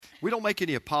We don't make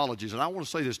any apologies, and I want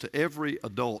to say this to every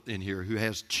adult in here who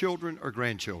has children or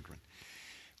grandchildren.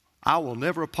 I will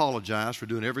never apologize for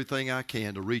doing everything I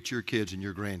can to reach your kids and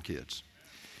your grandkids.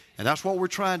 And that's what we're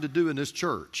trying to do in this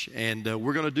church, and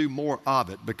we're going to do more of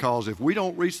it, because if we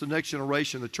don't reach the next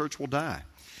generation, the church will die.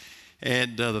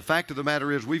 And the fact of the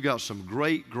matter is, we've got some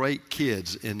great, great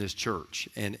kids in this church.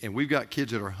 And we've got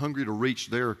kids that are hungry to reach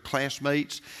their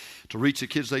classmates, to reach the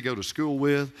kids they go to school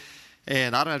with.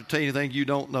 And I don't have to tell you anything you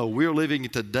don't know. We're living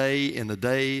today in the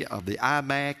day of the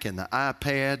iMac and the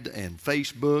iPad and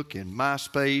Facebook and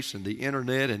MySpace and the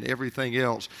internet and everything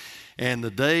else. And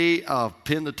the day of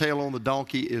pin the tail on the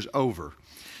donkey is over.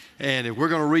 And if we're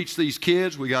going to reach these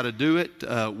kids, we got to do it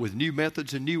with new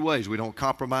methods and new ways. We don't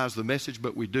compromise the message,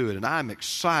 but we do it. And I'm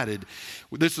excited.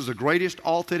 This is the greatest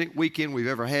authentic weekend we've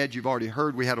ever had. You've already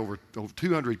heard we had over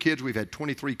 200 kids. We've had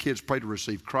 23 kids pray to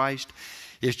receive Christ.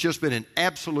 It's just been an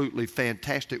absolutely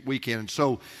fantastic weekend. And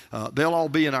so they'll all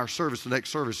be in our service, the next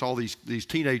service, all these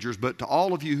teenagers. But to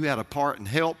all of you who had a part and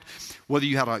helped, whether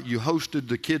you hosted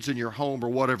the kids in your home or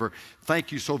whatever,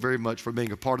 thank you so very much for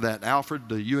being a part of that.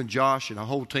 Alfred, you and Josh and the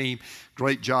whole team,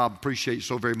 great job. Appreciate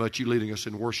so very much you leading us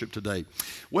in worship today.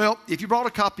 Well, if you brought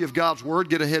a copy of God's Word,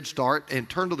 get a head start and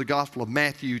turn to the Gospel of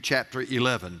Matthew chapter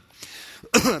 11.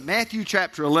 Matthew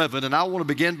chapter 11, and I want to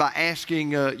begin by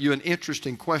asking you an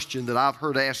interesting question that I've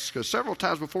heard asked several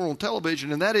times before on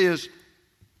television, and that is,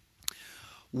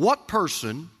 what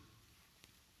person,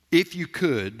 if you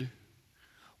could,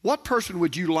 what person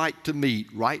would you like to meet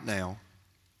right now,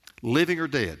 living or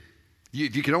dead?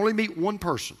 If you could only meet one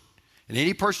person, and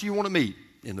any person you want to meet,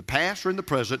 in the past or in the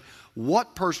present,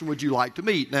 what person would you like to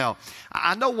meet? Now,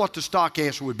 I know what the stock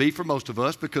answer would be for most of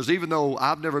us, because even though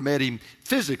I've never met him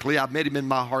physically, I've met him in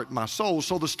my heart and my soul.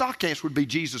 So the stock answer would be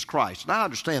Jesus Christ, and I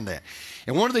understand that.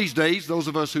 And one of these days, those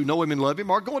of us who know him and love him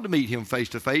are going to meet him face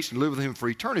to face and live with him for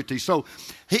eternity. So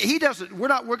he doesn't.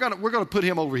 We're going to put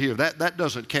him over here. That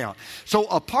doesn't count. So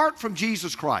apart from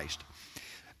Jesus Christ,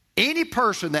 any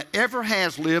person that ever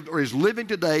has lived or is living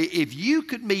today, if you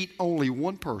could meet only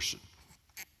one person,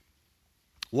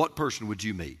 what person would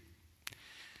you meet?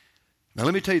 Now,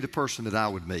 let me tell you the person that I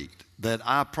would meet, that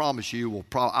I promise you will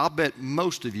I'll bet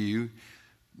most of you,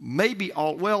 maybe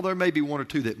all, well, there may be one or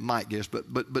two that might guess,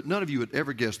 but none of you would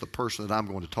ever guess the person that I'm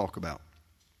going to talk about.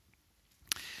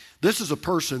 This is a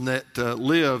person that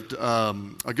lived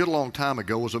a good long time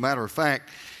ago. As a matter of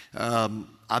fact,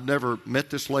 I've never met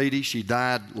this lady. She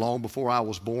died long before I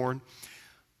was born.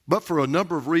 But for a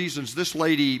number of reasons, this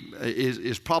lady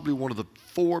is probably one of the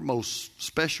four or five most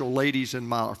special ladies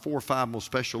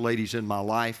in my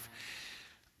life.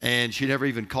 And she never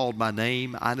even called my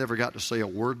name. I never got to say a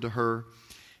word to her.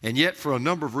 And yet, for a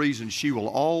number of reasons, she will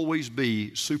always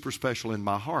be super special in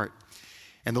my heart.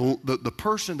 And the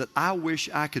person that I wish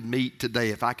I could meet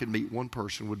today, if I could meet one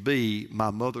person, would be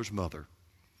my mother's mother,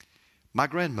 my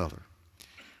grandmother.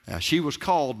 Now, she was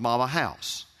called Mama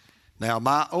House. Now,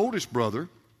 my oldest brother,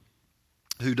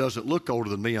 who doesn't look older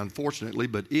than me, unfortunately,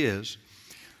 but is,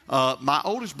 my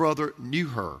oldest brother knew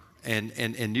her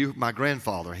and knew my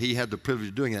grandfather. He had the privilege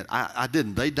of doing that. I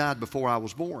didn't. They died before I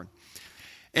was born.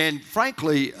 And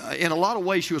frankly, in a lot of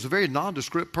ways, she was a very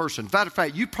nondescript person. In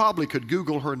fact, you probably could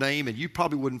Google her name and you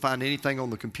probably wouldn't find anything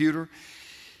on the computer.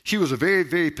 She was a very,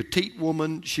 very petite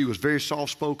woman. She was very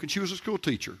soft-spoken. She was a school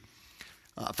teacher.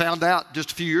 I found out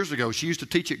just a few years ago she used to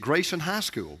teach at Grayson High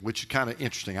School, which is kind of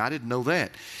interesting. I didn't know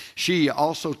that. She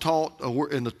also taught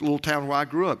in the little town where I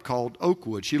grew up called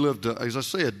Oakwood. She lived, as I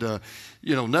said,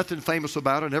 nothing famous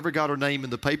about her, never got her name in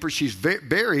the paper. She's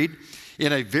buried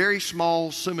in a very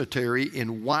small cemetery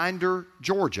in Winder,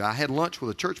 Georgia. I had lunch with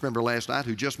a church member last night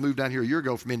who just moved down here a year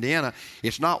ago from Indiana.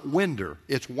 It's not Winder,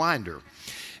 it's Winder.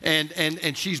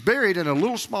 And she's buried in a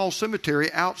little small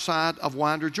cemetery outside of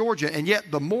Winder, Georgia. And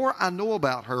yet the more I know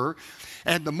about her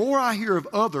and the more I hear of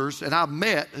others and I've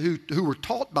met who were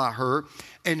taught by her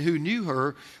and who knew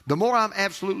her, the more I'm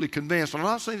absolutely convinced. And I'm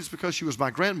not saying this because she was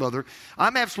my grandmother.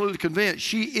 I'm absolutely convinced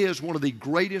she is one of the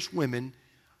greatest women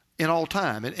in all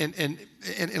time. And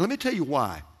let me tell you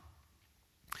why.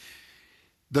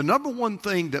 The number one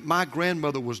thing that my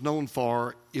grandmother was known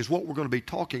for is what we're going to be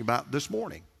talking about this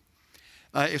morning.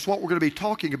 It's what we're going to be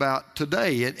talking about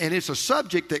today. And it's a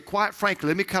subject that, quite frankly,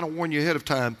 let me kind of warn you ahead of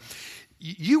time,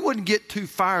 you wouldn't get too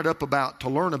fired up about to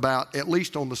learn about, at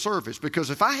least on the surface. Because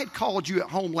if I had called you at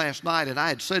home last night and I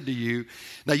had said to you,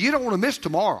 now you don't want to miss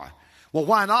tomorrow. Well,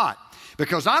 why not?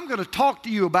 Because I'm going to talk to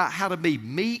you about how to be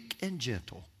meek and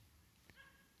gentle.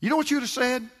 You know what you would have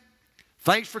said?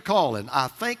 Thanks for calling. I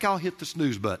think I'll hit the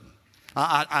snooze button.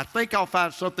 I think I'll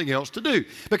find something else to do.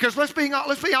 Because let's be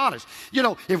honest. You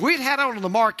know, if we'd had on the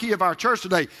marquee of our church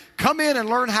today, come in and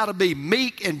learn how to be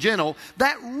meek and gentle,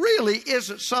 that really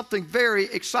isn't something very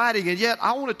exciting. And yet,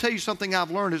 I want to tell you something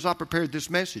I've learned as I prepared this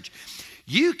message.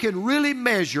 You can really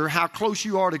measure how close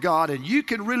you are to God, and you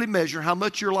can really measure how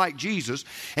much you're like Jesus,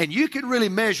 and you can really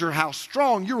measure how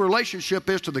strong your relationship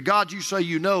is to the God you say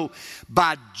you know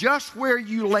by just where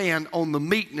you land on the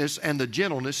meekness and the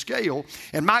gentleness scale.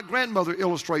 And my grandmother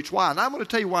illustrates why. And I'm going to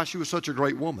tell you why she was such a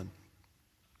great woman.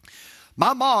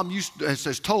 My mom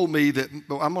has told me that,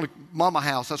 Mama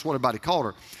House, that's what everybody called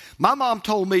her. My mom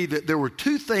told me that there were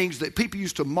two things that people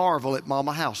used to marvel at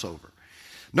Mama House over.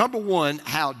 Number one,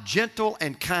 how gentle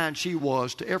and kind she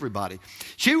was to everybody.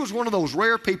 She was one of those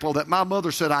rare people that my mother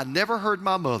said, I never heard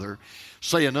my mother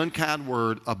say an unkind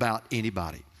word about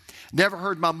anybody. Never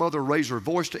heard my mother raise her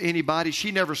voice to anybody.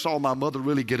 She never saw my mother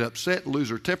really get upset and lose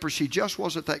her temper. She just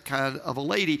wasn't that kind of a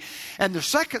lady. And the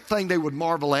second thing they would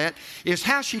marvel at is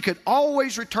how she could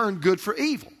always return good for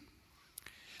evil.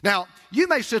 Now, you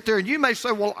may sit there and you may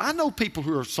say, well, I know people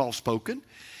who are soft-spoken.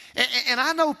 And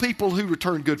I know people who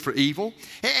return good for evil.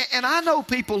 And I know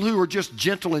people who are just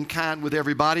gentle and kind with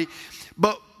everybody.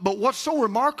 But what's so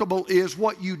remarkable is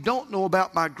what you don't know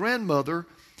about my grandmother,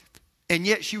 and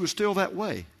yet she was still that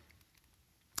way.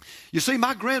 You see,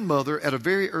 my grandmother at a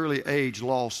very early age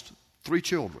lost 3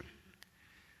 children.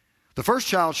 The first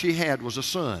child she had was a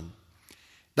son.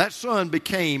 That son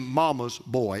became Mama's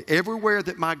boy. Everywhere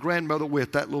that my grandmother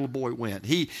went, that little boy went.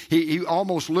 He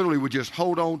almost literally would just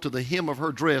hold on to the hem of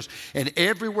her dress, and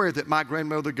everywhere that my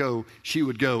grandmother go, he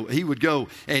would go.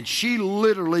 And she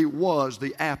literally was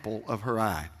the apple of her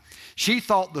eye. She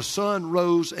thought the sun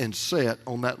rose and set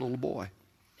on that little boy.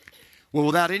 Well,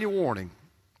 without any warning,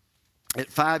 at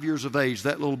 5 years of age,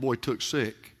 that little boy took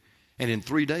sick, and in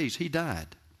 3 days, he died.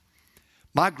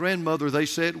 My grandmother, they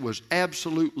said, was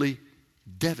absolutely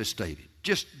devastated,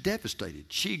 just devastated.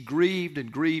 She grieved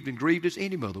and grieved and grieved as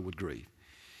any mother would grieve.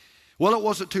 Well, it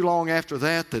wasn't too long after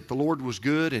that the Lord was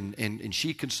good, and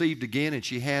she conceived again, and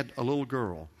she had a little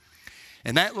girl.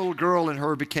 And that little girl and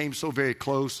her became so very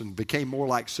close and became more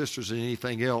like sisters than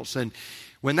anything else. And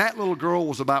when that little girl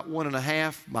was about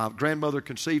 1.5, my grandmother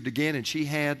conceived again, and she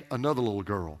had another little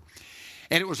girl.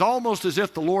 And it was almost as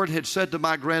if the Lord had said to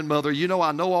my grandmother, you know,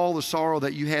 I know all the sorrow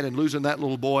that you had in losing that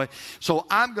little boy, so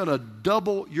I'm going to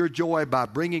double your joy by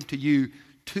bringing to you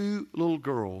 2 little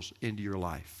girls into your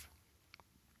life.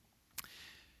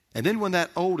 And then when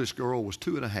that oldest girl was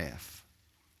 2.5,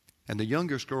 and the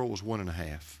youngest girl was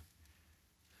 1.5,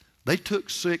 they took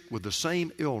sick with the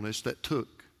same illness that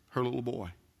took her little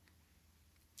boy.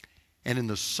 And in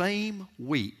the same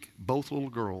week, both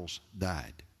little girls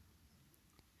died.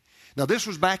 Now, this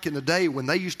was back in the day when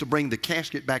they used to bring the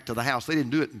casket back to the house. They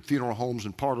didn't do it in funeral homes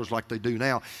and parlors like they do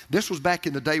now. This was back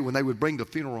in the day when they would bring the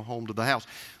funeral home to the house.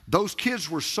 Those kids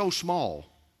were so small,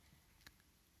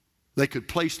 they could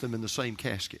place them in the same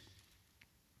casket.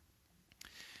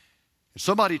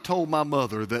 Somebody told my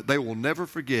mother that they will never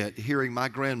forget hearing my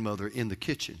grandmother in the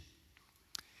kitchen.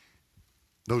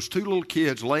 Those 2 little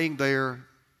kids laying there,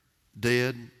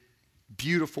 dead,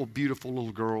 beautiful, beautiful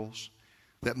little girls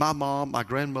that my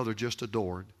grandmother just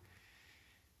adored.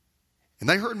 And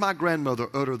they heard my grandmother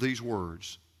utter these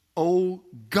words, "Oh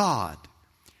God,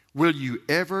 will you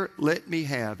ever let me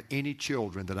have any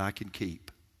children that I can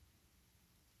keep?"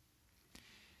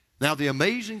 Now, the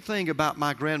amazing thing about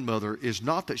my grandmother is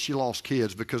not that she lost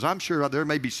kids, because I'm sure there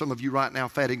may be some of you right now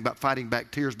fighting back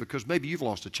tears because maybe you've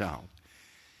lost a child.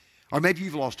 Or maybe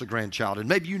you've lost a grandchild, and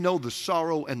maybe you know the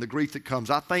sorrow and the grief that comes.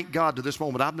 I thank God to this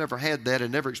moment I've never had that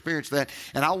and never experienced that.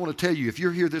 And I want to tell you, if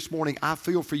you're here this morning, I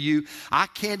feel for you. I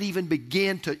can't even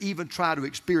begin to even try to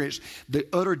experience the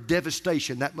utter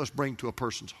devastation that must bring to a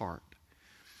person's heart.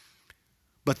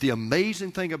 But the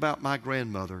amazing thing about my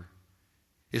grandmother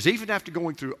is even after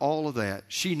going through all of that,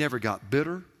 she never got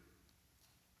bitter.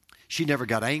 She never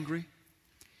got angry.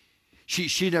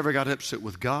 She never got upset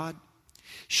with God.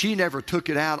 She never took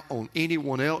it out on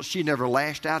anyone else. She never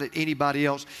lashed out at anybody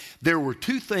else. There were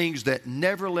 2 things that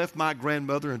never left my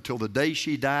grandmother until the day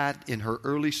she died in her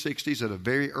early 60s at a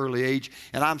very early age,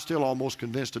 and I'm still almost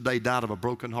convinced today died of a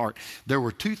broken heart. There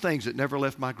were 2 things that never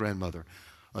left my grandmother: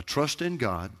 a trust in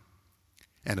God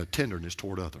and a tenderness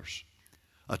toward others.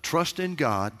 A trust in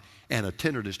God and a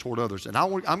tenderness toward others. And I'm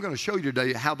going to show you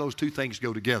today how those 2 things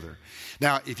go together.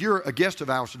 Now, if you're a guest of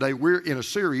ours today, we're in a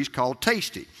series called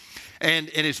Tasty. and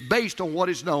it's based on what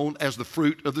is known as the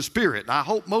fruit of the Spirit. And I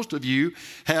hope most of you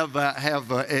have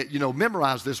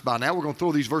memorized this by now. We're going to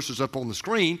throw these verses up on the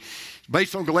screen.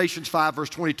 Based on Galatians 5, verse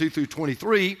 22 through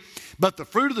 23. But the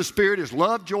fruit of the Spirit is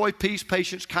love, joy, peace,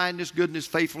 patience, kindness, goodness,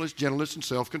 faithfulness, gentleness, and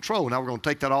self-control. Now we're going to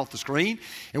take that off the screen,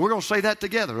 and we're going to say that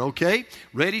together, okay?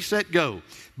 Ready, set, go.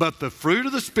 But the fruit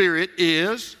of the Spirit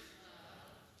is...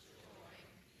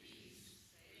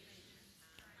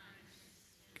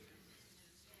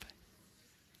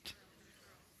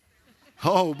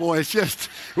 Oh, boy,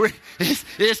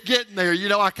 it's getting there. You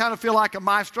know, I kind of feel like a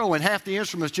maestro, and half the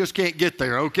instruments just can't get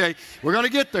there, okay? We're going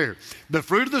to get there. The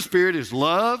fruit of the Spirit is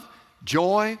love,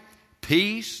 joy,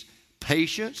 peace,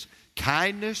 patience,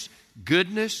 kindness,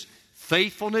 goodness,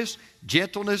 faithfulness,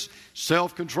 gentleness,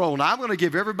 self-control. Now, I'm going to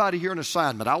give everybody here an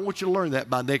assignment. I want you to learn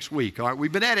that by next week, all right?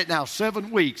 We've been at it now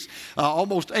 7 weeks,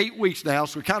 almost 8 weeks now,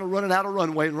 so we're kind of running out of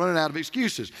runway and running out of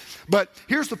excuses. But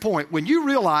here's the point. When you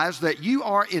realize that you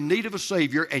are in need of a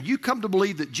Savior and you come to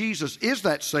believe that Jesus is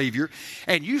that Savior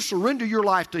and you surrender your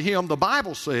life to Him, the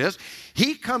Bible says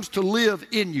He comes to live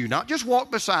in you, not just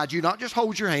walk beside you, not just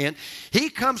hold your hand.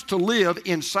 He comes to live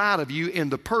inside of you in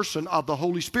the person of the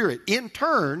Holy Spirit. In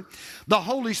turn, the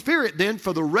Holy Spirit then,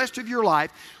 for the rest of your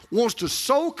life, wants to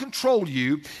so control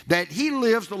you that He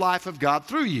lives the life of God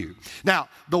through you. Now,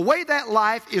 the way that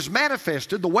life is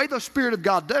manifested, the way the Spirit of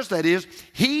God does that is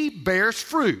He bears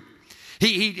fruit.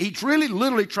 He really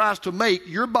literally tries to make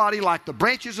your body like the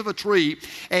branches of a tree,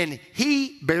 and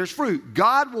He bears fruit.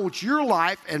 God wants your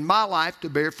life and my life to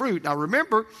bear fruit. Now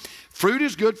remember, fruit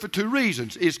is good for 2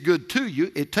 reasons. It's good to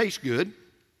you. It tastes good.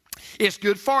 It's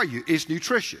good for you. It's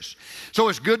nutritious. So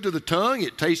it's good to the tongue.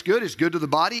 It tastes good. It's good to the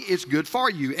body. It's good for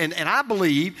you. And I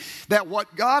believe that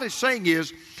what God is saying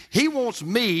is He wants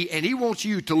me and He wants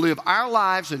you to live our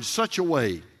lives in such a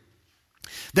way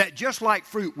that just like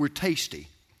fruit, we're tasty.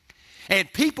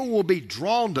 And people will be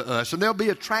drawn to us and they'll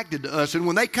be attracted to us. And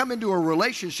when they come into a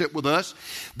relationship with us,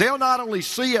 they'll not only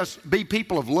see us be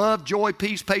people of love, joy,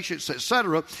 peace, patience,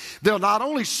 etc. They'll not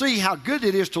only see how good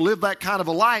it is to live that kind of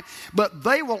a life, but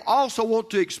they will also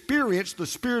want to experience the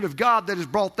Spirit of God that has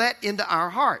brought that into our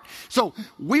heart. So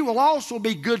we will also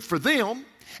be good for them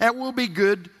and we'll be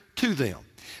good to them.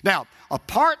 Now, a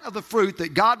part of the fruit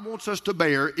that God wants us to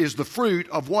bear is the fruit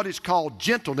of what is called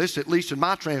gentleness. At least in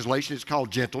my translation, it's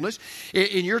called gentleness.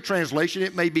 In your translation,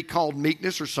 it may be called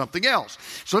meekness or something else.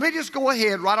 So let me just go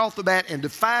ahead right off the bat and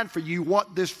define for you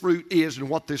what this fruit is and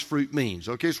what this fruit means.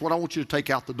 Okay, so what I want you to take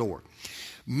out the door.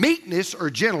 Meekness or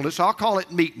gentleness, I'll call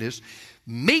it meekness.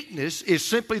 Meekness is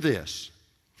simply this.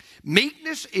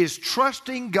 Meekness is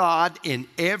trusting God in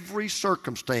every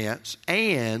circumstance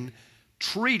and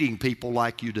treating people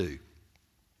like you do.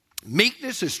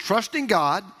 Meekness is trusting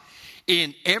God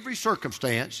in every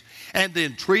circumstance and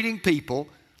then treating people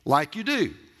like you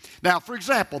do. Now, for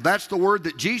example, that's the word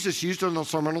that Jesus used in the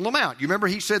Sermon on the Mount. You remember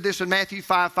He said this in Matthew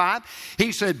 5:5?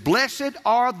 He said, "Blessed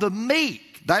are the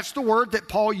meek." That's the word that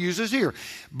Paul uses here.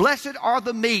 "Blessed are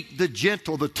the meek, the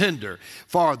gentle, the tender,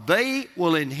 for they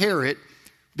will inherit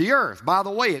the earth." By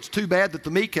the way, it's too bad that the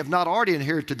meek have not already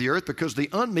inherited the earth because the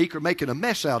unmeek are making a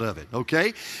mess out of it,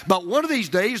 okay? But one of these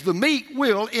days, the meek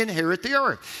will inherit the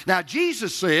earth. Now,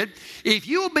 Jesus said, if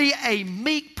you will be a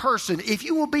meek person, if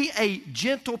you will be a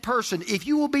gentle person, if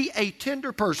you will be a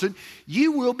tender person,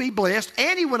 you will be blessed.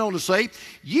 And He went on to say,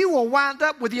 you will wind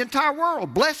up with the entire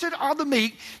world. Blessed are the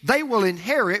meek, they will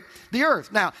inherit the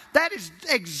earth. Now, that is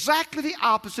exactly the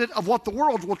opposite of what the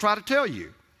world will try to tell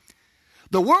you.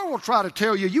 The world will try to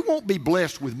tell you, you won't be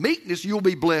blessed with meekness. You'll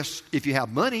be blessed if you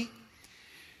have money.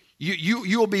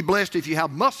 You'll be blessed if you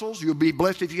have muscles. You'll be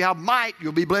blessed if you have might.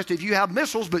 You'll be blessed if you have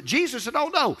missiles. But Jesus said, oh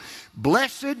no,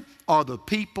 blessed are the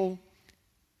people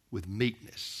with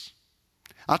meekness.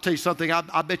 I'll tell you something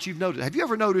I bet you've noticed. Have you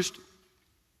ever noticed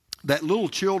that little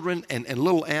children and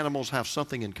little animals have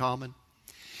something in common?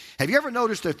 Have you ever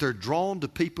noticed that they're drawn to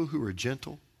people who are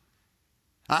gentle?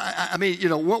 I mean, you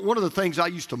know, one of the things I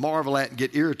used to marvel at and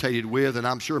get irritated with, and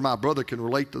I'm sure my brother can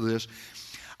relate to this,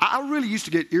 I really used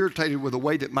to get irritated with the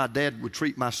way that my dad would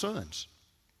treat my sons.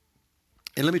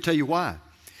 And let me tell you why.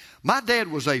 My dad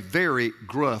was a very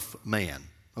gruff man,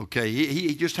 okay?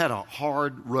 He just had a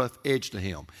hard, rough edge to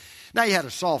him. Now, he had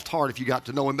a soft heart if you got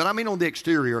to know him, but I mean on the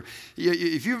exterior,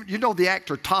 if you know the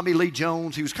actor Tommy Lee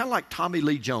Jones, he was kind of like Tommy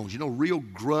Lee Jones, you know, real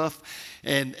gruff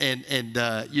and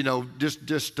you know,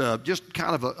 just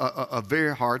kind of a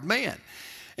very hard man.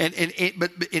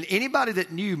 But anybody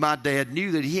that knew my dad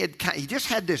knew that he just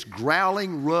had this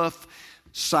growling, rough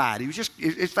side. He was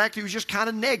just kind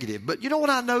of negative. But you know what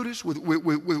I noticed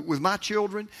with my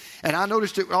children, and I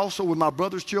noticed it also with my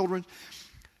brother's children?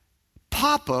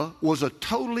 Papa was a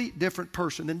totally different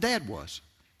person than Dad was.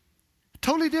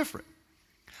 Totally different.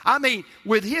 I mean,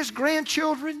 with his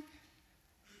grandchildren,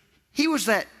 he was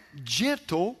that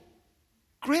gentle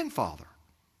grandfather.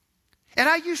 And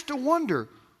I used to wonder,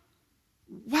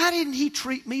 why didn't he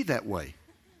treat me that way?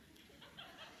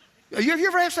 Have you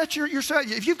ever asked that yourself?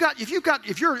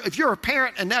 If you're a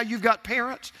parent and now you've got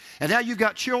parents and now you've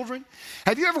got children,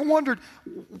 have you ever wondered,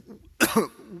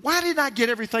 why didn't I get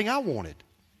everything I wanted?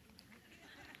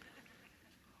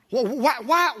 Well,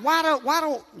 why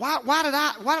did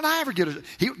I ever get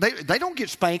it? They don't get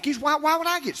spankings. Why would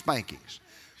I get spankings?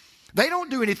 They don't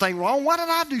do anything wrong. Why did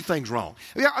I do things wrong?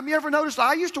 Have you ever noticed?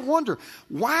 I used to wonder,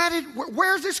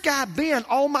 where's this guy been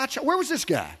all my where was this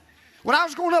guy? When I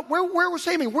was growing up, where was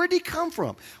he? I mean, where did he come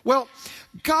from? Well,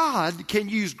 God can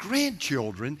use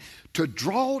grandchildren to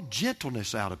draw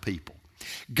gentleness out of people.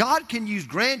 God can use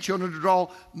grandchildren to draw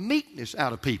meekness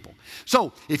out of people.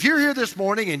 So if you're here this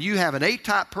morning and you have an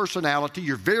A-type personality,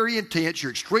 you're very intense,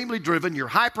 you're extremely driven, you're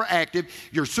hyperactive,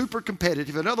 you're super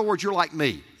competitive. In other words, you're like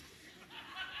me.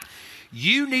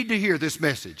 You need to hear this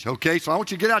message, okay? So I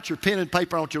want you to get out your pen and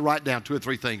paper. I want you to write down 2 or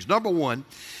 3 things. Number one,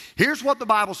 here's what the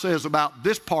Bible says about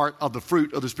this part of the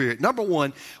fruit of the Spirit. Number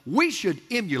one, we should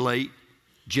emulate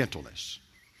gentleness.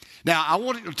 Now, I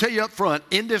want to tell you up front,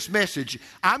 in this message,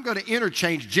 I'm going to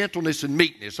interchange gentleness and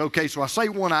meekness, okay? So I say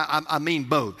one, I mean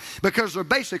both, because they're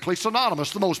basically synonymous.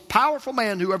 The most powerful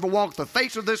man who ever walked the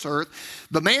face of this earth,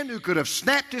 the man who could have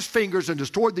snapped his fingers and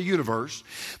destroyed the universe,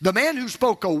 the man who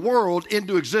spoke a world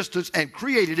into existence and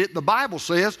created it, the Bible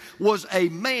says, was a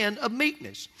man of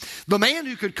meekness. The man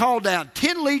who could call down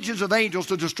 10 legions of angels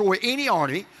to destroy any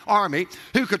army,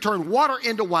 who could turn water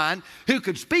into wine, who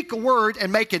could speak a word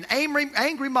and make an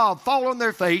angry mob fall on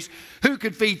their face, who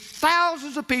could feed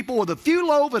thousands of people with a few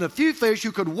loaves and a few fish,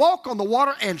 who could walk on the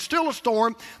water and still a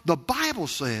storm, the Bible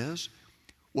says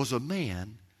was a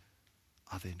man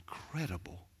of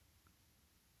incredible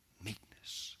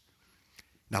meekness.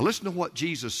 Now listen to what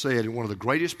Jesus said in one of the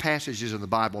greatest passages in the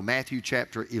Bible, Matthew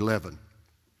chapter 11.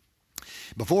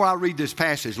 Before I read this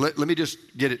passage, let me just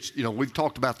get it, we've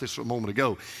talked about this a moment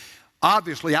ago.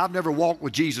 Obviously, I've never walked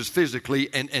with Jesus physically,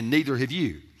 and neither have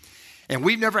you. And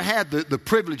we've never had the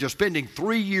privilege of spending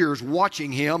 3 years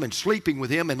watching him and sleeping with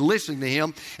him and listening to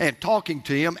him and talking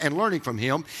to him and learning from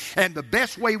him. And the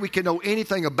best way we can know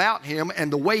anything about him and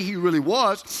the way he really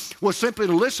was simply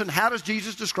to listen. How does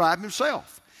Jesus describe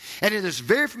himself? And in this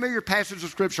very familiar passage of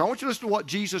Scripture, I want you to listen to what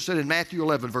Jesus said in Matthew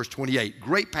 11, verse 28.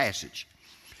 Great passage.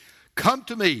 Come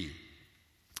to me,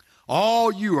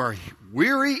 all you are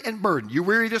weary and burdened. You're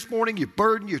weary this morning, you're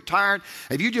burdened, you're tired.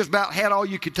 Have you just about had all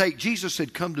you could take? Jesus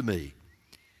said, come to me,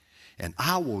 and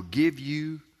I will give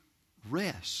you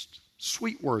rest.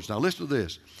 Sweet words. Now listen to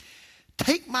this.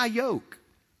 Take my yoke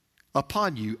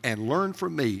upon you and learn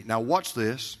from me. Now watch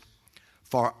this.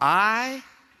 For I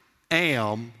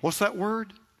am, what's that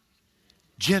word?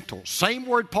 Gentle. Same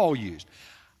word Paul used.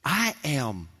 I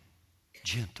am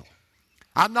gentle.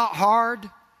 I'm not hard.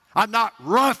 I'm not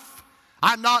rough.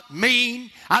 I'm not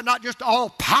mean. I'm not just all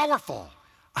powerful.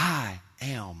 I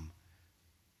am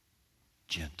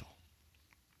gentle.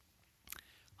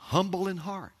 Humble in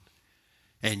heart.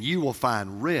 And you will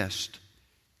find rest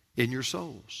in your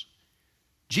souls.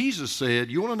 Jesus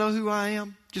said, you want to know who I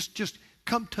am? Just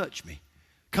come touch me.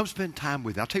 Come spend time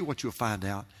with me. I'll tell you what you'll find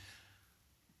out.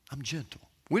 I'm gentle.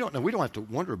 We don't know. We don't have to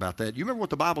wonder about that. You remember what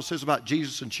the Bible says about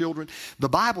Jesus and children? The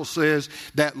Bible says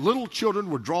that little children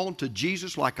were drawn to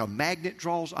Jesus like a magnet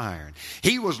draws iron.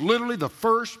 He was literally the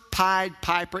first Pied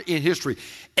Piper in history.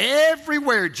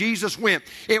 Everywhere Jesus went,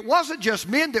 it wasn't just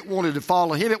men that wanted to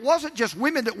follow him. It wasn't just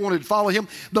women that wanted to follow him.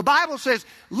 The Bible says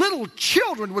little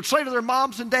children would say to their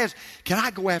moms and dads, can I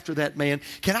go after that man?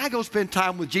 Can I go spend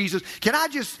time with Jesus? Can I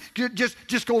just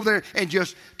go over there and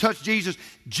just touch Jesus?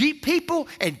 People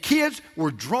and kids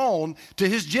were drawn to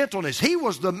his gentleness. He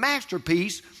was the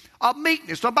masterpiece of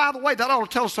meekness. Now, by the way, that ought to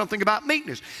tell us something about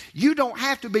meekness. You don't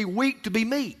have to be weak to be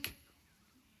meek.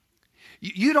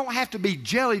 You don't have to be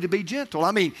jelly to be gentle.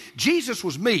 I mean, Jesus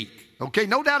was meek, okay?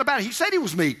 No doubt about it. He said he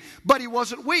was meek, but he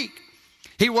wasn't weak.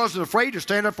 He wasn't afraid to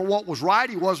stand up for what was right.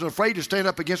 He wasn't afraid to stand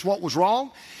up against what was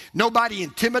wrong. Nobody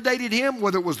intimidated him,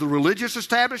 whether it was the religious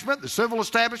establishment, the civil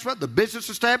establishment, the business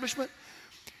establishment.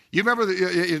 You remember,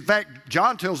 in fact,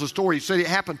 John tells a story. He said it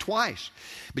happened twice.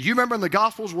 But you remember in the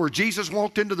Gospels where Jesus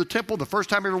walked into the temple, the first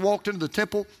time he ever walked into the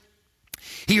temple,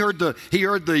 he heard the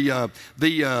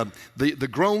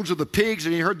groans of the pigs,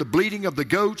 and he heard the bleating of the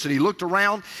goats, and he looked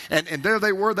around, and there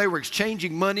they were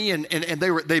exchanging money, and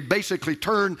they basically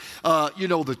turned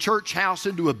the church house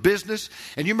into a business.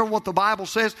 And you remember what the Bible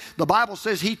says? The Bible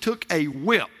says he took a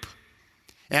whip.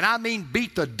 And I mean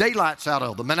beat the daylights out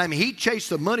of them. And I mean he chased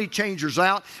the money changers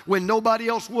out when nobody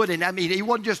else would. And I mean he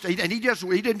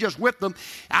didn't just whip them.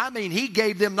 I mean he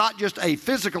gave them not just a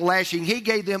physical lashing, he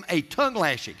gave them a tongue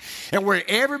lashing. And where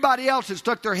everybody else had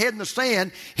stuck their head in the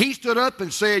sand, he stood up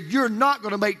and said, "You're not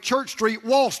going to make Church Street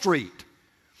Wall Street.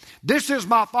 This is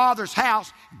my Father's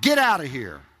house. Get out of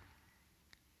here."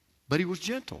 But he was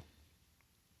gentle.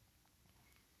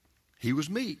 He was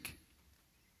meek.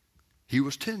 He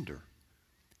was tender.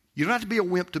 You don't have to be a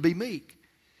wimp to be meek.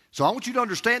 So I want you to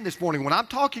understand this morning, when I'm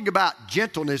talking about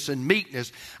gentleness and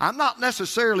meekness, I'm not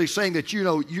necessarily saying that,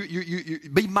 you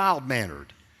be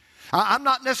mild-mannered. I'm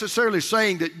not necessarily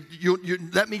saying that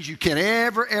that means you can't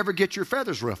ever get your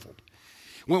feathers ruffled.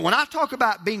 When I talk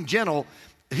about being gentle,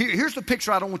 here's the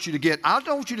picture I don't want you to get. I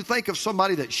don't want you to think of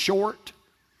somebody that's short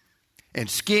and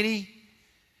skinny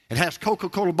and has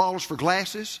Coca-Cola bottles for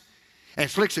glasses and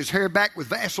slicks his hair back with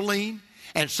Vaseline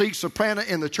and sings soprano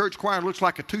in the church choir and looks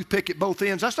like a toothpick at both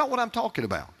ends. That's not what I'm talking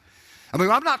about. I mean,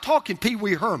 I'm not talking Pee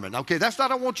Wee Herman, okay? That's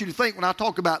not what I want you to think when I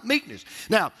talk about meekness.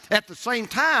 Now, at the same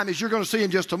time, as you're going to see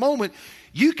in just a moment,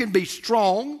 you can be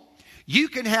strong, you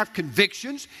can have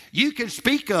convictions, you can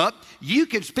speak up, you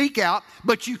can speak out,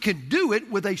 but you can do it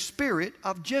with a spirit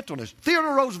of gentleness.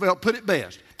 Theodore Roosevelt put it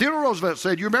best. Theodore Roosevelt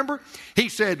said, you remember? He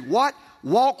said, what?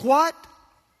 Walk what?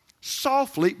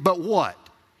 Softly, but what?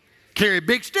 Carry a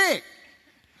big stick.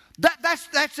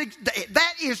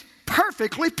 That is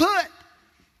perfectly put.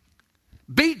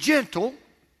 Be gentle,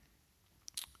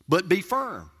 but be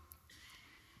firm.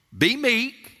 Be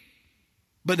meek,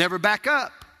 but never back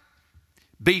up.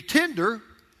 Be tender,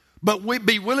 but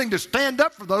be willing to stand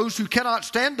up for those who cannot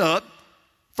stand up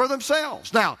for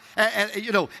themselves. Now,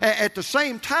 at the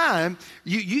same time,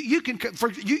 you can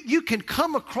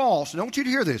come across, and I want you to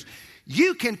hear this,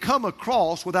 you can come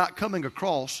across without coming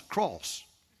across cross.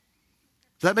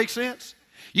 Does that make sense?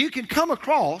 You can come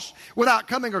across without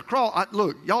coming across.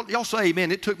 Look, y'all say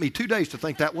amen. It took me 2 days to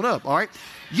think that one up, all right?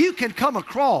 You can come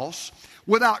across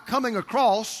without coming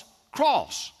across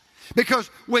cross. Because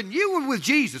when you were with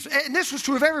Jesus, and this was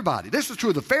true of everybody. This was true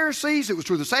of the Pharisees. It was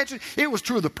true of the Sadducees. It was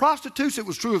true of the prostitutes. It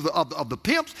was true of the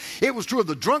pimps. It was true of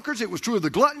the drunkards. It was true of the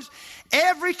gluttons.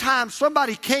 Every time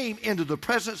somebody came into the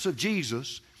presence of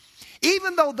Jesus,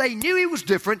 even though they knew he was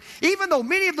different, even though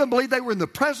many of them believed they were in the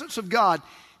presence of God,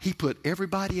 he put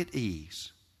everybody at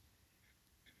ease.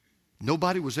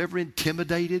 Nobody was ever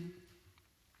intimidated.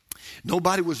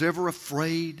 Nobody was ever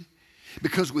afraid.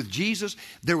 Because with Jesus,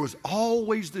 there was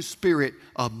always the spirit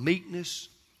of meekness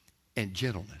and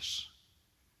gentleness.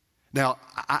 Now,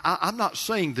 I'm not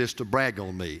saying this to brag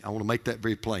on me. I want to make that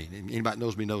very plain. Anybody that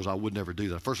knows me knows I would never do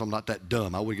that. First, I'm not that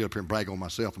dumb. I wouldn't get up here and brag on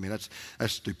myself. I mean, that's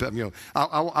stupid.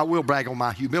 I will brag on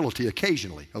my humility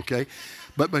occasionally, okay?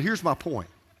 But here's my point.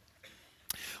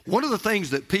 One of the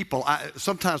things that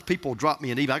sometimes people drop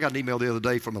me an email. I got an email the other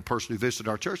day from a person who visited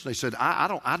our church, and they said,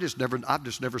 I've just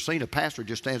never seen a pastor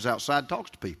just stands outside and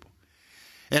talks to people.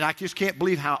 And I just can't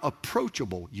believe how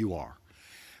approachable you are.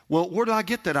 Well, where do I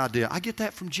get that idea? I get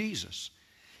that from Jesus.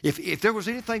 If there was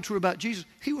anything true about Jesus,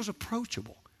 he was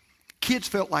approachable. Kids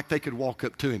felt like they could walk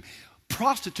up to him.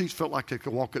 Prostitutes felt like they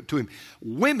could walk up to him.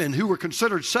 Women who were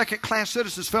considered second-class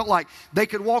citizens felt like they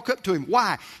could walk up to him.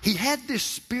 Why? He had this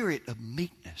spirit of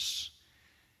meekness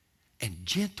and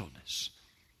gentleness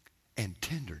and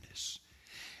tenderness.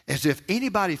 As if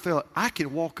anybody felt, I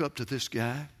can walk up to this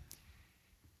guy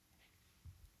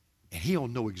and he'll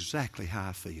know exactly how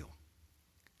I feel.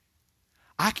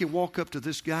 I can walk up to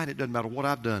this guy and it doesn't matter what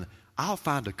I've done. I'll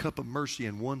find a cup of mercy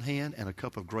in one hand and a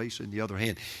cup of grace in the other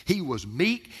hand. He was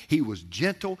meek, he was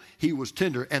gentle, he was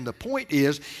tender. And the point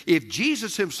is, if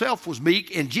Jesus himself was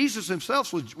meek and Jesus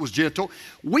himself was gentle,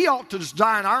 we ought to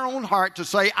desire in our own heart to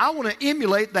say, I want to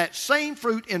emulate that same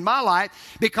fruit in my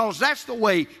life because that's the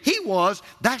way he was,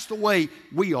 that's the way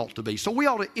we ought to be. So we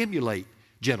ought to emulate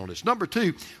gentleness. Number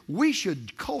 2, we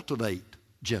should cultivate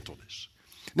gentleness.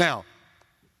 Now,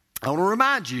 I want to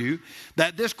remind you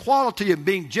that this quality of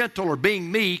being gentle or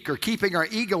being meek or keeping our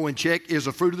ego in check is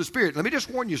a fruit of the Spirit. Let me just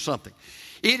warn you something.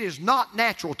 It is not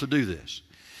natural to do this.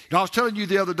 I was telling you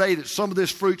the other day that some of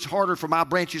this fruit's harder for my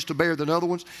branches to bear than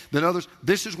others.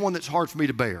 This is one that's hard for me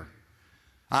to bear.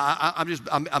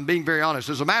 I'm being very honest.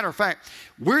 As a matter of fact,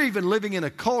 we're even living in a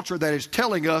culture that is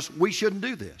telling us we shouldn't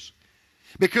do this.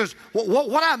 Because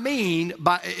what I mean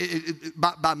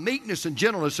by meekness and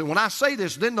gentleness, and when I say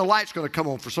this, then the light's going to come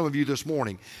on for some of you this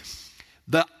morning.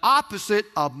 The opposite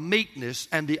of meekness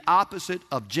and the opposite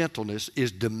of gentleness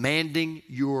is demanding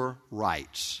your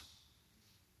rights.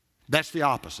 That's the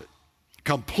opposite.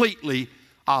 Completely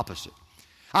opposite.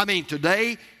 I mean,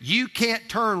 today, you can't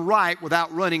turn right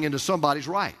without running into somebody's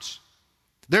rights.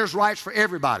 There's rights for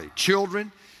everybody.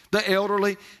 Children, the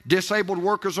elderly, disabled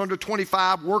workers under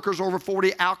 25, workers over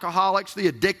 40, alcoholics, the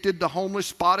addicted, the homeless,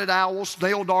 spotted owls,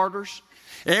 snail darters.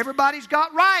 Everybody's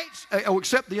got rights,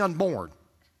 except the unborn.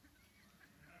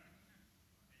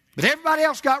 But everybody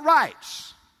else got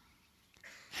rights.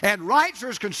 And rights are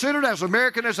as considered as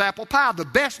American as apple pie. The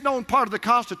best known part of the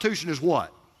Constitution is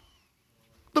what?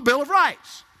 The Bill of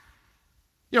Rights.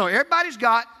 You know, everybody's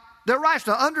got their rights.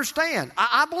 To understand,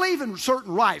 I believe in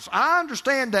certain rights. I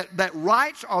understand that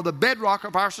rights are the bedrock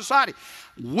of our society.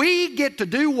 We get to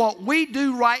do what we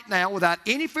do right now without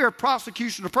any fear of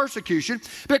prosecution or persecution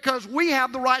because we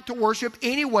have the right to worship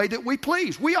any way that we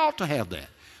please. We ought to have that.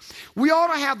 We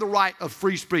ought to have the right of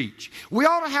free speech. We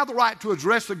ought to have the right to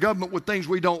address the government with things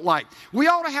we don't like. We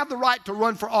ought to have the right to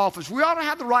run for office. We ought to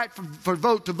have the right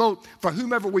to vote for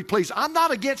whomever we please. I'm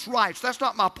not against rights. That's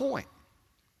not my point.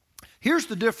 Here's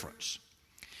the difference.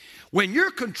 When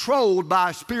you're controlled by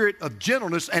a spirit of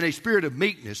gentleness and a spirit of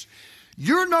meekness,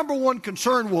 your number one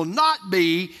concern will not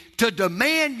be to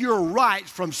demand your rights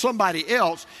from somebody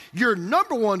else. Your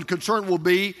number one concern will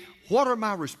be, what are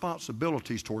my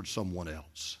responsibilities towards someone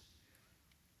else?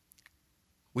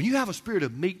 When you have a spirit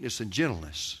of meekness and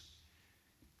gentleness,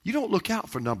 you don't look out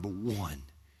for number one.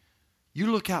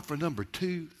 You look out for number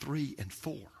 2, 3, and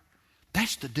 4.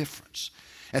 That's the difference.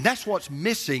 And that's what's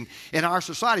missing in our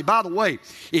society. By the way,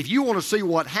 if you want to see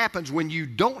what happens when you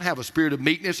don't have a spirit of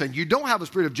meekness and you don't have a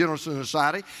spirit of gentleness in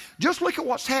society, just look at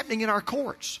what's happening in our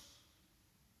courts.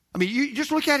 I mean, you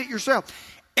just look at it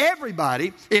yourself.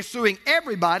 Everybody is suing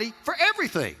everybody for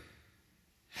everything.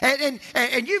 And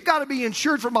you've got to be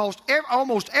insured from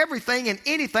almost everything and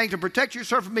anything to protect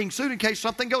yourself from being sued in case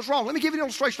something goes wrong. Let me give you an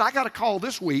illustration. I got a call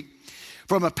this week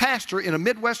from a pastor in a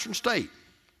Midwestern state.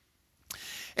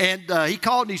 And he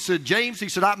called and he said, James, he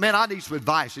said, I need some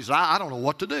advice. He said, I don't know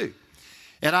what to do.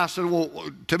 And I said, well,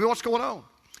 tell me what's going on.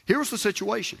 Here's the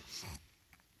situation.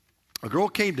 A girl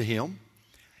came to him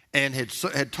and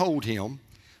had told him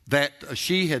that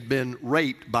she had been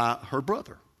raped by her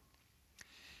brother.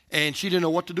 And she didn't know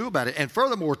what to do about it. And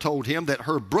furthermore told him that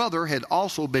her brother had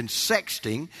also been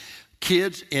sexting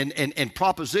kids and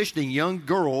propositioning young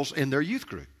girls in their youth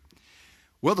group.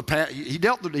 Well, he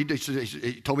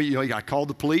told me, you got to call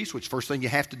the police, which first thing you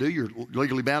have to do. You're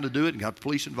legally bound to do it and got the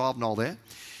police involved and all that.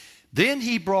 Then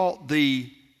he brought the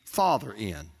father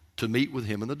in to meet with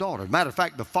him and the daughter. As a matter of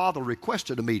fact, the father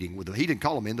requested a meeting with him. He didn't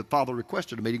call him in. The father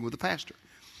requested a meeting with the pastor.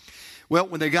 Well,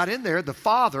 when they got in there, the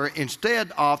father,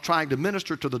 instead of trying to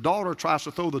minister to the daughter, tries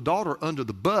to throw the daughter under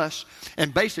the bus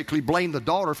and basically blame the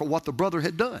daughter for what the brother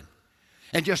had done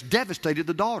and just devastated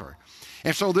the daughter.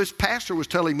 And so this pastor was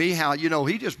telling me how,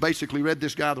 he just basically read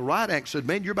this guy the riot act and said,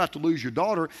 man, you're about to lose your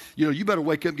daughter. You better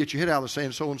wake up and get your head out of the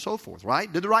sand, so on and so forth,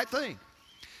 right? Did the right thing.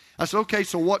 I said, okay,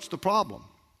 so what's the problem?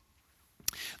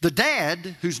 The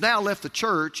dad, who's now left the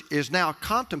church, is now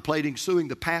contemplating suing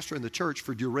the pastor in the church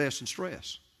for duress and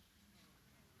stress.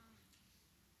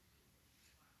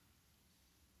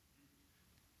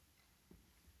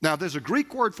 Now, there's a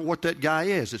Greek word for what that guy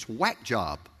is. It's whack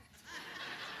job.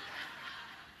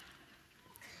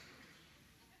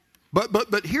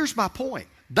 But here's my point.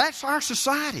 That's our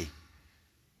society.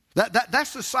 That's the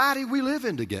society we live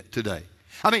in today.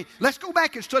 I mean, let's go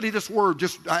back and study this word.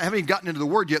 I haven't even gotten into the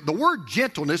word yet. The word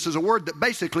gentleness is a word that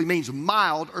basically means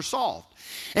mild or soft.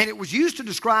 And it was used to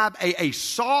describe a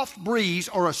soft breeze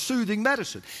or a soothing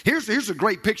medicine. Here's a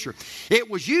great picture. It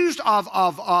was used of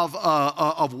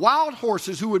wild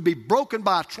horses who would be broken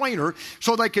by a trainer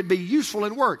so they could be useful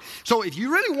in work. So if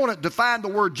you really want to define the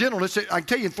word gentleness, I can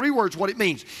tell you in 3 words what it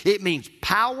means. It means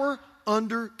power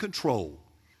under control.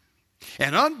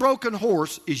 An unbroken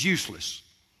horse is useless.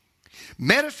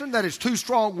 Medicine that is too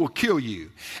strong will kill you.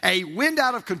 A wind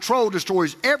out of control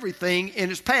destroys everything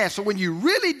in its path. So when you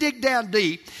really dig down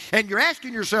deep and you're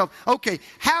asking yourself, okay,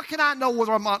 how can I know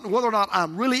whether or not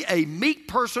I'm really a meek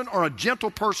person or a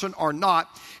gentle person or not?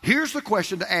 Here's the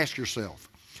question to ask yourself.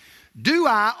 Do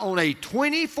I, on a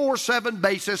 24/7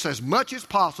 basis, as much as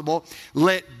possible,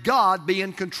 let God be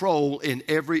in control in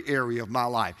every area of my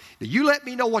life? Now, you let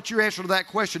me know what your answer to that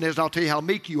question is, and I'll tell you how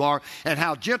meek you are and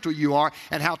how gentle you are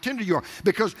and how tender you are.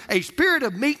 Because a spirit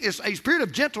of meekness, a spirit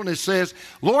of gentleness says,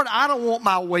 Lord, I don't want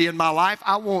my way in my life.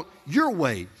 I want your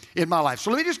way in my life.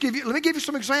 So let me give you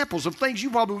some examples of things you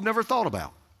probably never thought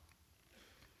about.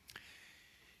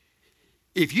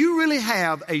 If you really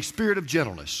have a spirit of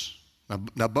gentleness,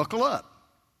 now buckle up.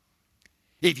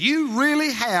 If you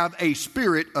really have a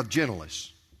spirit of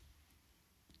gentleness,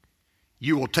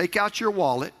 you will take out your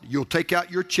wallet, you'll take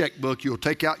out your checkbook, you'll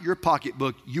take out your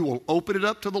pocketbook, you will open it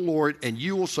up to the Lord, and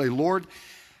you will say, Lord,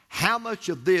 how much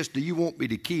of this do you want me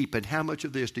to keep and how much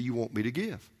of this do you want me to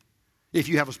give? If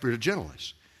you have a spirit of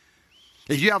gentleness.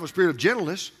 If you have a spirit of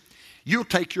gentleness, you'll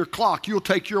take your clock, you'll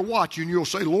take your watch, and you'll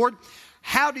say, Lord,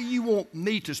 how do you want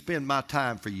me to spend my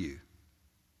time for you?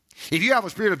 If you have a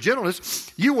spirit of gentleness,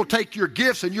 you will take your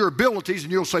gifts and your abilities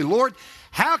and you'll say, Lord,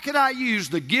 how can I use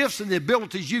the gifts and the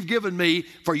abilities you've given me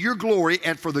for your glory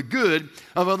and for the good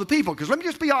of other people? Because let me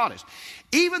just be honest.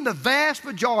 Even the vast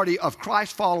majority of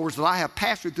Christ followers that I have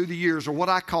pastored through the years are what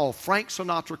I call Frank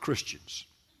Sinatra Christians.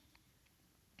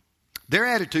 Their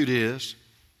attitude is,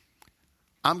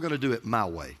 I'm going to do it my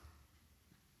way.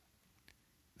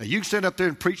 Now, you can stand up there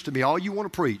and preach to me all you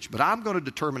want to preach, but I'm going to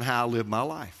determine how I live my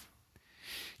life.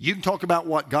 You can talk about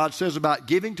what God says about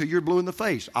giving till you're blue in the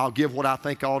face. I'll give what I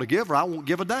think I ought to give, or I won't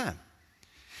give a dime.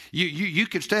 You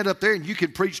can stand up there and you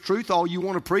can preach truth all you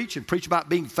want to preach and preach about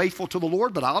being faithful to the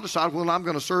Lord, but I'll decide when I'm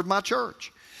going to serve my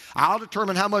church. I'll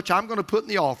determine how much I'm going to put in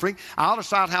the offering. I'll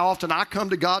decide how often I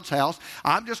come to God's house.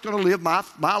 I'm just going to live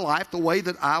my life the way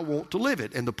that I want to live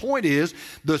it. And the point is,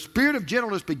 the spirit of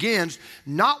gentleness begins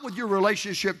not with your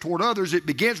relationship toward others. It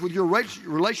begins with your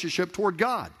relationship toward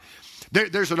God.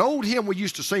 There's an old hymn we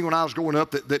used to sing when I was growing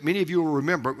up that many of you will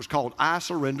remember. It was called, I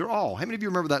Surrender All. How many of you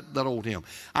remember that old hymn?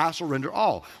 I Surrender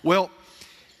All. Well,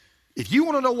 if you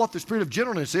want to know what the spirit of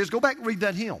gentleness is, go back and read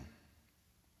that hymn.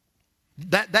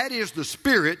 That is the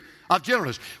spirit of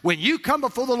gentleness. When you come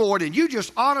before the Lord and you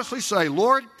just honestly say,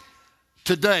 Lord,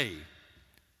 today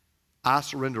I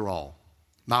surrender all.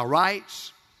 My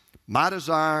rights, my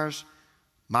desires,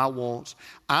 my wants.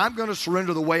 I'm going to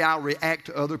surrender the way I react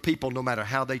to other people no matter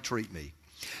how they treat me.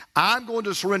 I'm going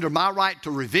to surrender my right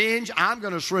to revenge. I'm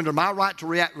going to surrender my right to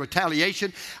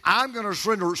retaliation. I'm going to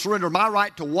surrender my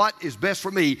right to what is best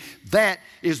for me. That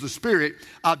is the spirit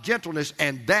of gentleness,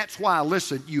 and that's why,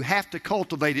 listen, you have to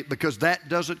cultivate it because that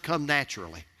doesn't come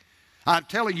naturally. I'm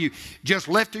telling you, just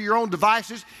left to your own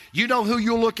devices, you know who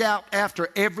you'll look out after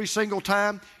every single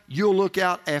time? You'll look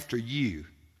out after you.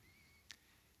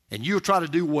 And you'll try to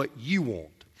do what you want.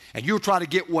 And you'll try to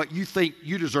get what you think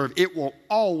you deserve. It will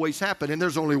always happen. And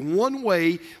there's only one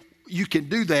way you can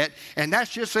do that. And that's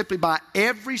just simply by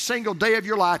every single day of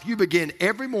your life, you begin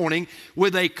every morning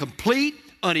with a complete,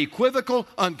 unequivocal,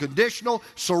 unconditional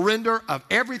surrender of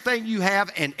everything you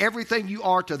have and everything you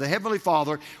are to the Heavenly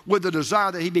Father with the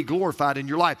desire that He be glorified in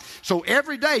your life. So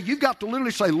every day you've got to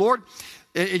literally say, Lord,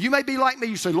 and you may be like me,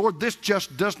 you say, Lord, this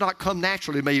just does not come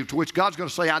naturally to me, to which God's going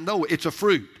to say, I know it's a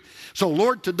fruit. So,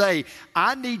 Lord, today,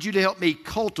 I need you to help me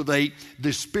cultivate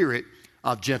this spirit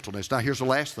of gentleness. Now, here's the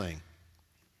last thing,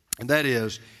 and that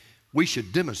is we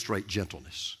should demonstrate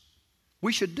gentleness.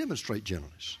 We should demonstrate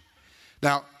gentleness.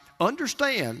 Now,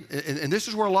 understand, and this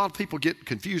is where a lot of people get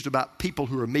confused about people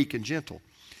who are meek and gentle.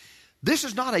 This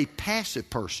is not a passive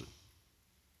person.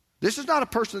 This is not a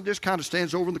person that just kind of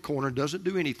stands over in the corner and doesn't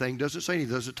do anything, doesn't say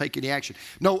anything, doesn't take any action.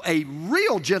 No, a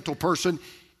real gentle person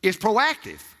is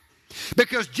proactive.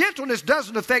 Because gentleness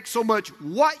doesn't affect so much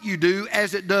what you do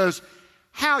as it does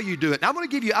how you do it. Now,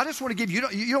 I just want to give you,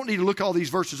 you don't need to look all these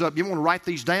verses up. You want to write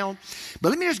these down.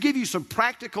 But let me just give you some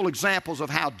practical examples of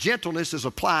how gentleness is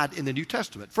applied in the New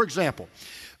Testament. For example,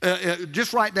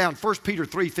 just write down 1 Peter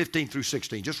 3, 15 through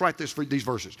 16. Just write these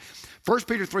verses. 1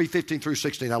 Peter 3, 15 through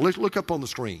 16. Now, look up on the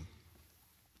screen.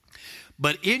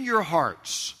 But in your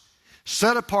hearts,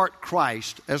 set apart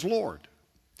Christ as Lord.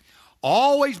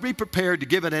 Always be prepared to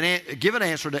give an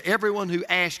answer to everyone who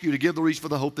asks you to give the reason for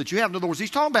the hope that you have. In other words, he's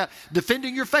talking about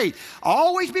defending your faith.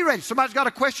 Always be ready. Somebody's got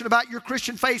a question about your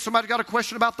Christian faith. Somebody's got a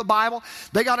question about the Bible.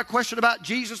 They got a question about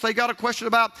Jesus. They got a question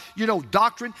about,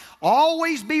 doctrine.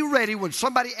 Always be ready when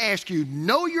somebody asks you,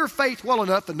 know your faith well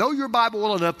enough and know your Bible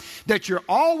well enough that you're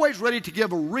always ready to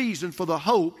give a reason for the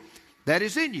hope that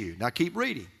is in you. Now keep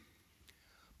reading.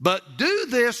 But do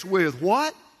this with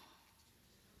what?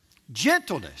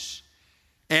 Gentleness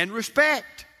and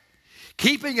respect,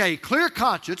 keeping a clear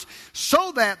conscience,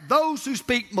 so that those who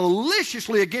speak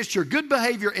maliciously against your good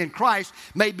behavior in Christ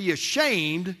may be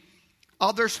ashamed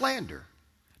of their slander.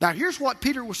 Now, here's what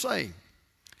Peter was saying.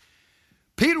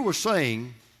 Peter was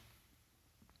saying,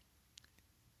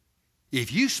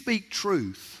 if you speak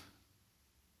truth,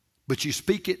 but you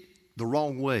speak it the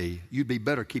wrong way, you'd be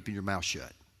better keeping your mouth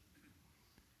shut.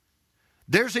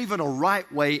 There's even a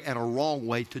right way and a wrong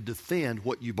way to defend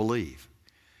what you believe.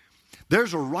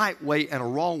 There's a right way and a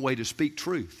wrong way to speak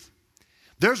truth.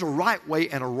 There's a right way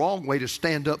and a wrong way to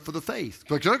stand up for the faith.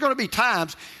 Because there are going to be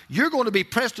times you're going to be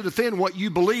pressed to defend what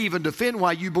you believe and defend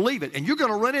why you believe it. And you're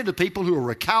going to run into people who are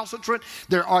recalcitrant,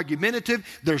 they're argumentative,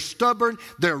 they're stubborn,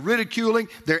 they're ridiculing,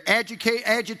 they're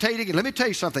agitating. And let me tell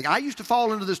you something. I used to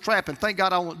fall into this trap, and thank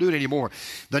God I won't do it anymore.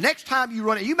 The next time you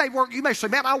run it, you may say,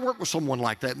 man, I work with someone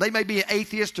like that. They may be an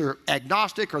atheist or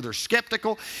agnostic or they're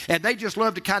skeptical, and they just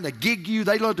love to kind of gig you.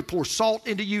 They love to pour salt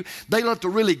into you. They love to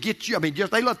really get you.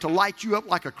 They love to light you up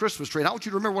like a Christmas tree. And I want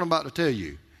you to remember what I'm about to tell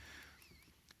you.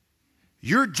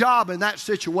 Your job in that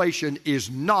situation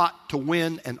is not to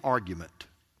win an argument.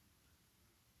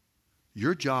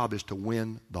 Your job is to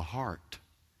win the heart.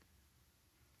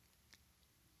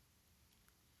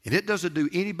 And it doesn't do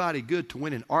anybody good to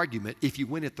win an argument if you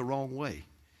win it the wrong way.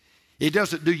 It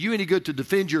doesn't do you any good to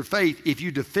defend your faith if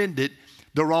you defend it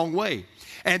the wrong way.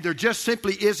 And there just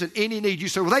simply isn't any need. You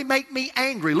say, well, they make me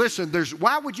angry. Listen,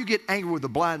 why would you get angry with a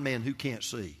blind man who can't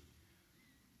see?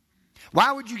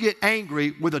 Why would you get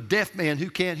angry with a deaf man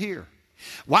who can't hear?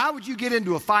 Why would you get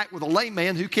into a fight with a lame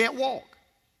man who can't walk?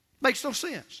 Makes no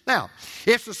sense. Now,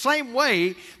 it's the same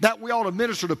way that we ought to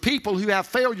minister to people who have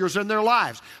failures in their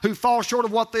lives, who fall short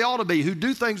of what they ought to be, who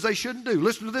do things they shouldn't do.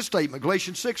 Listen to this statement,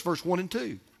 Galatians 6, verse 1 and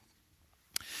 2.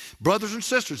 Brothers and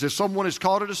sisters, if someone is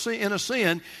caught in a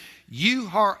sin, you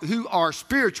who are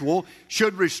spiritual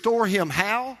should restore him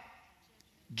how?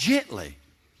 Gently.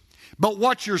 But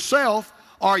watch yourself,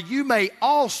 or you may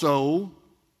also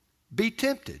be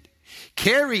tempted.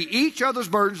 Carry each other's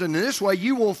burdens, and in this way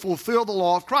you will fulfill the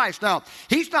law of Christ. Now,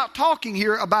 he's not talking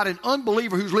here about an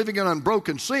unbeliever who's living in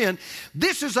unbroken sin.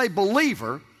 This is a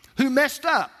believer who messed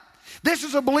up. This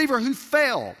is a believer who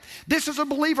fell. This is a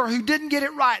believer who didn't get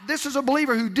it right. This is a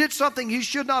believer who did something he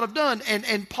should not have done.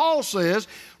 And Paul says,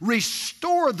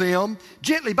 restore them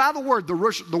gently. By the word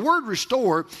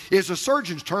restore is a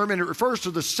surgeon's term, and it refers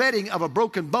to the setting of a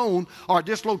broken bone or a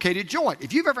dislocated joint.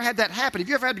 If you've ever had that happen, if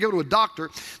you ever had to go to a doctor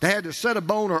that had to set a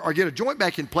bone or get a joint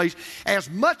back in place, as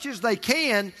much as they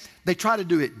can, they try to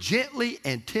do it gently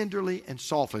and tenderly and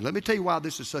softly. Let me tell you why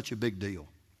this is such a big deal.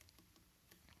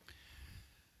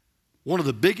 One of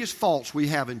the biggest faults we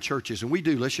have in churches, and we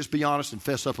do, let's just be honest and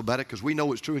fess up about it because we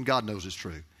know it's true and God knows it's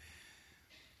true.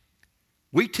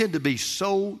 We tend to be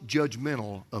so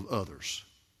judgmental of others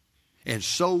and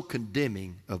so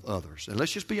condemning of others. And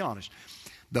let's just be honest.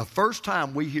 The first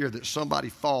time we hear that somebody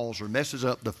falls or messes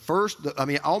up,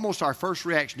 almost our first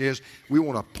reaction is we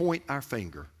want to point our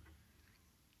finger.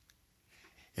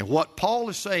 And what Paul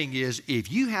is saying is, if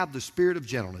you have the spirit of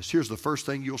gentleness, here's the first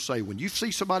thing you'll say. When you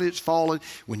see somebody that's fallen,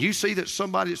 when you see that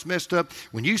somebody that's messed up,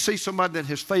 when you see somebody that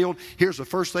has failed, here's the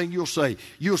first thing you'll say.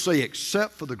 You'll say,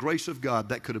 except for the grace of God,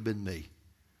 that could have been me.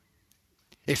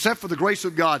 Except for the grace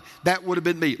of God, that would have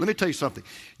been me. Let me tell you something.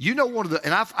 You know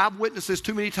and I've witnessed this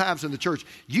too many times in the church.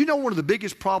 You know one of the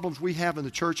biggest problems we have in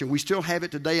the church, and we still have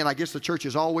it today, and I guess the church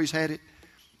has always had it?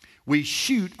 We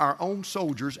shoot our own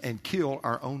soldiers and kill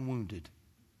our own wounded.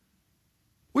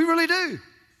 We really do.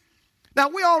 Now,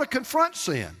 we ought to confront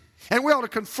sin. And we ought to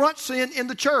confront sin in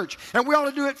the church. And we ought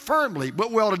to do it firmly.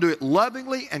 But we ought to do it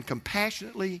lovingly and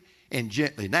compassionately and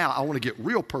gently. Now, I want to get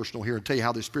real personal here and tell you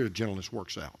how this spirit of gentleness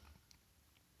works out.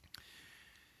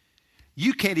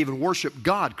 You can't even worship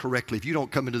God correctly if you don't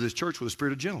come into this church with a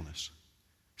spirit of gentleness.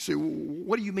 See,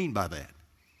 what do you mean by that?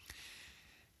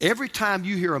 Every time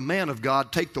you hear a man of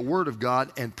God take the word of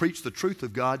God and preach the truth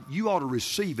of God, you ought to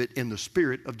receive it in the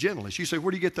spirit of gentleness. You say,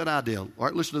 where do you get that idea? All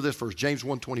right, listen to this verse, James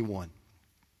 1:21.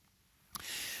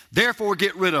 Therefore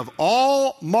get rid of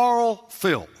all moral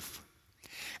filth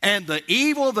and the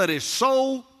evil that is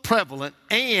so prevalent,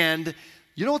 and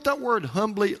you know what that word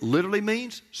humbly literally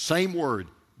means? Same word,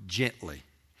 gently.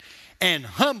 And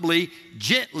humbly,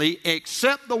 gently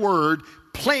accept the word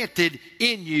planted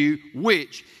in you,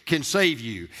 which can save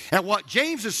you. And what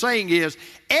James is saying is,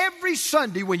 every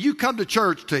Sunday when you come to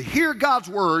church to hear God's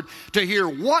word, to hear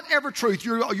whatever truth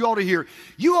you ought to hear,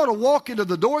 you ought to walk into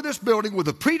the door of this building with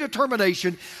a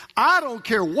predetermination. I don't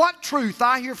care what truth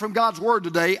I hear from God's word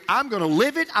today. I'm going to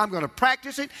live it. I'm going to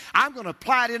practice it. I'm going to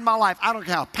apply it in my life. I don't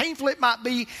care how painful it might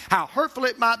be, how hurtful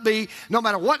it might be, no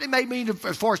matter what it may mean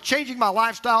as far as changing my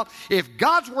lifestyle. If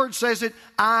God's word says it,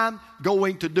 I'm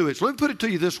going to do it. So let me put it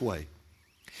to you this way.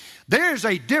 There's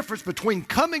a difference between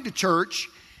coming to church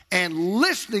and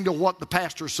listening to what the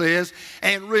pastor says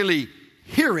and really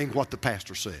hearing what the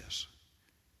pastor says.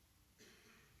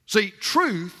 See,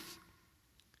 truth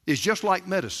is just like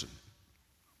medicine.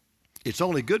 It's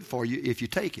only good for you if you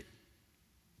take it.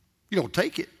 You don't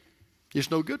take it,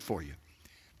 it's no good for you.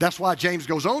 That's why James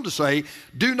goes on to say,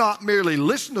 do not merely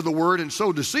listen to the word and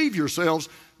so deceive yourselves,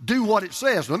 do what it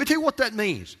says. Let me tell you what that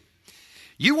means.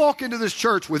 You walk into this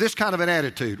church with this kind of an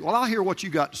attitude. Well, I'll hear what you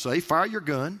got to say. Fire your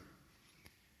gun.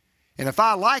 And if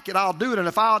I like it, I'll do it. And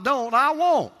if I don't, I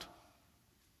won't.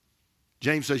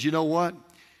 James says, you know what?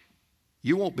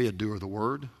 You won't be a doer of the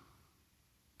word.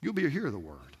 You'll be a hearer of the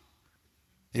word.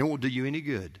 And it won't do you any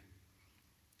good.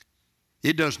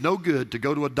 It does no good to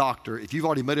go to a doctor if you've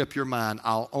already made up your mind,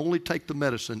 I'll only take the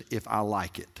medicine if I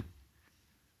like it.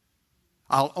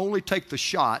 I'll only take the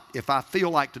shot if I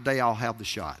feel like today I'll have the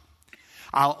shot.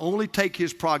 I'll only take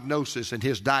his prognosis and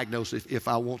his diagnosis if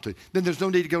I want to. Then there's no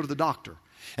need to go to the doctor.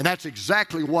 And that's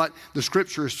exactly what the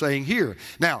Scripture is saying here.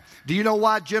 Now, do you know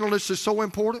why gentleness is so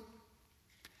important?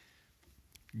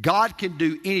 God can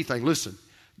do anything. Listen,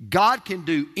 God can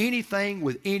do anything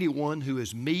with anyone who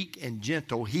is meek and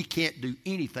gentle. He can't do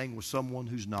anything with someone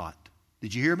who's not.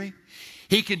 Did you hear me?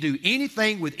 He can do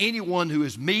anything with anyone who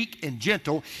is meek and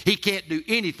gentle. He can't do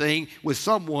anything with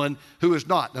someone who is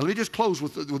not. Now, let me just close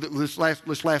with this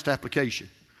last application.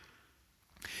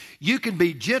 You can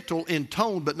be gentle in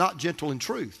tone, but not gentle in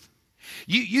truth.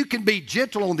 You can be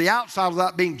gentle on the outside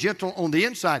without being gentle on the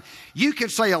inside. You can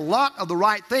say a lot of the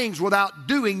right things without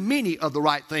doing many of the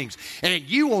right things. And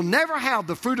you will never have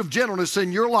the fruit of gentleness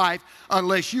in your life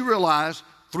unless you realize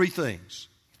three things.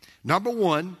 Number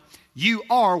one, you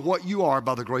are what you are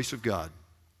by the grace of God.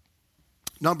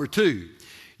 Number two,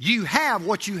 you have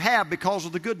what you have because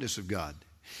of the goodness of God.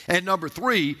 And number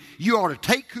three, you ought to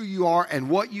take who you are and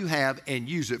what you have and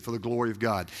use it for the glory of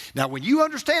God. Now, when you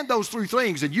understand those three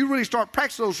things and you really start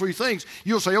practicing those three things,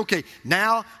 you'll say, okay,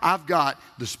 now I've got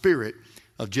the spirit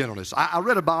of gentleness. I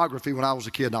read a biography when I was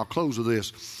a kid, and I'll close with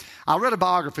this. I read a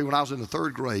biography when I was in the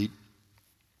third grade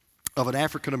of an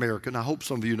African American. I hope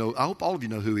some of you know, I hope all of you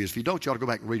know who he is. If you don't, you ought to go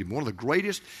back and read him. One of the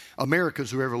greatest Americans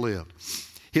who ever lived.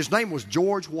 His name was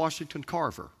George Washington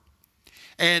Carver.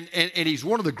 And he's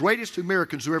one of the greatest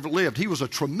Americans who ever lived. He was a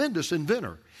tremendous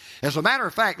inventor. As a matter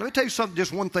of fact, let me tell you something,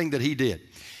 just one thing that he did.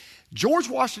 George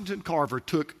Washington Carver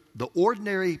took the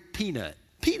ordinary peanut,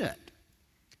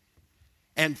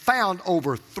 and found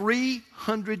over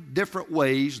 300 different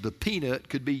ways the peanut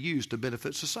could be used to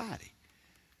benefit society.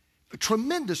 A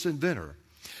tremendous inventor.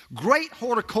 Great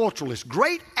horticulturalist,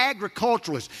 great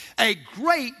agriculturalist, a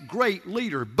great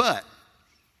leader, but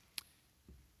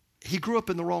he grew up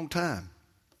in the wrong time.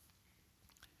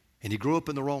 And he grew up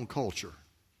in the wrong culture.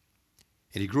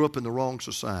 And he grew up in the wrong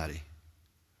society.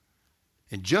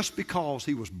 And just because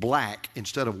he was black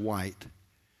instead of white,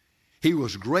 he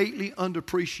was greatly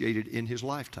underappreciated in his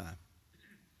lifetime.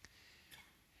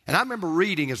 And I remember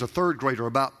reading as a third grader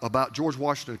about George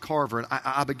Washington Carver, and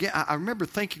I remember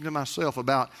thinking to myself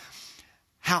about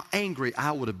how angry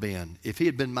I would have been if he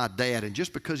had been my dad, and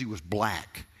just because he was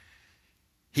black,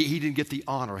 he didn't get the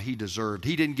honor he deserved.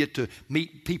 He didn't get to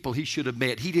meet people he should have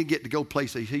met. He didn't get to go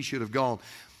places he should have gone.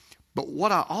 But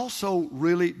what also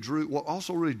really drew me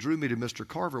to Mr.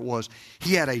 Carver was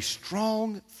he had a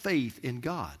strong faith in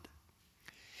God.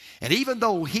 And even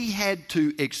though he had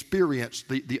to experience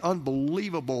the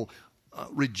unbelievable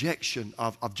rejection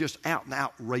of just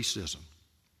out-and-out racism,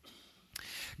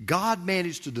 God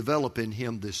managed to develop in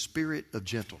him this spirit of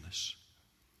gentleness.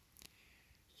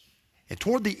 And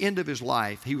toward the end of his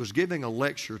life, he was giving a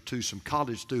lecture to some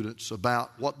college students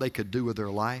about what they could do with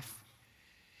their life.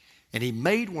 And he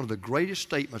made one of the greatest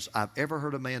statements I've ever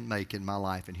heard a man make in my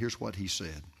life. And here's what he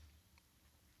said.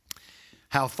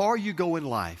 How far you go in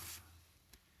life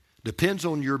depends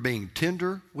on your being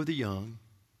tender with the young,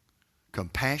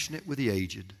 compassionate with the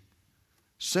aged,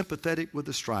 sympathetic with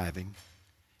the striving,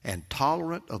 and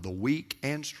tolerant of the weak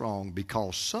and strong,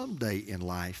 because someday in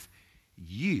life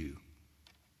you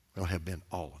will have been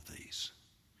all of these.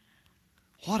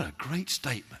 What a great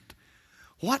statement.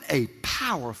 What a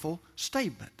powerful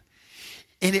statement.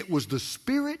 And it was the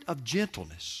spirit of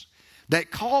gentleness that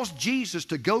caused Jesus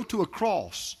to go to a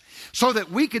cross so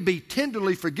that we could be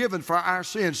tenderly forgiven for our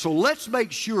sins. So let's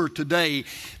make sure today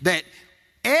that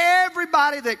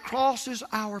everybody that crosses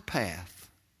our path,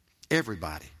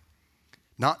 everybody,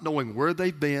 not knowing where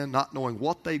they've been, not knowing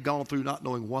what they've gone through, not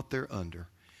knowing what they're under,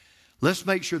 let's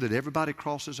make sure that everybody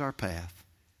crosses our path.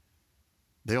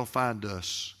 They'll find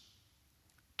us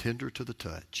tender to the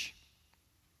touch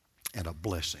and a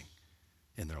blessing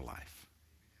in their life.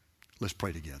 Let's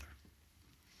pray together.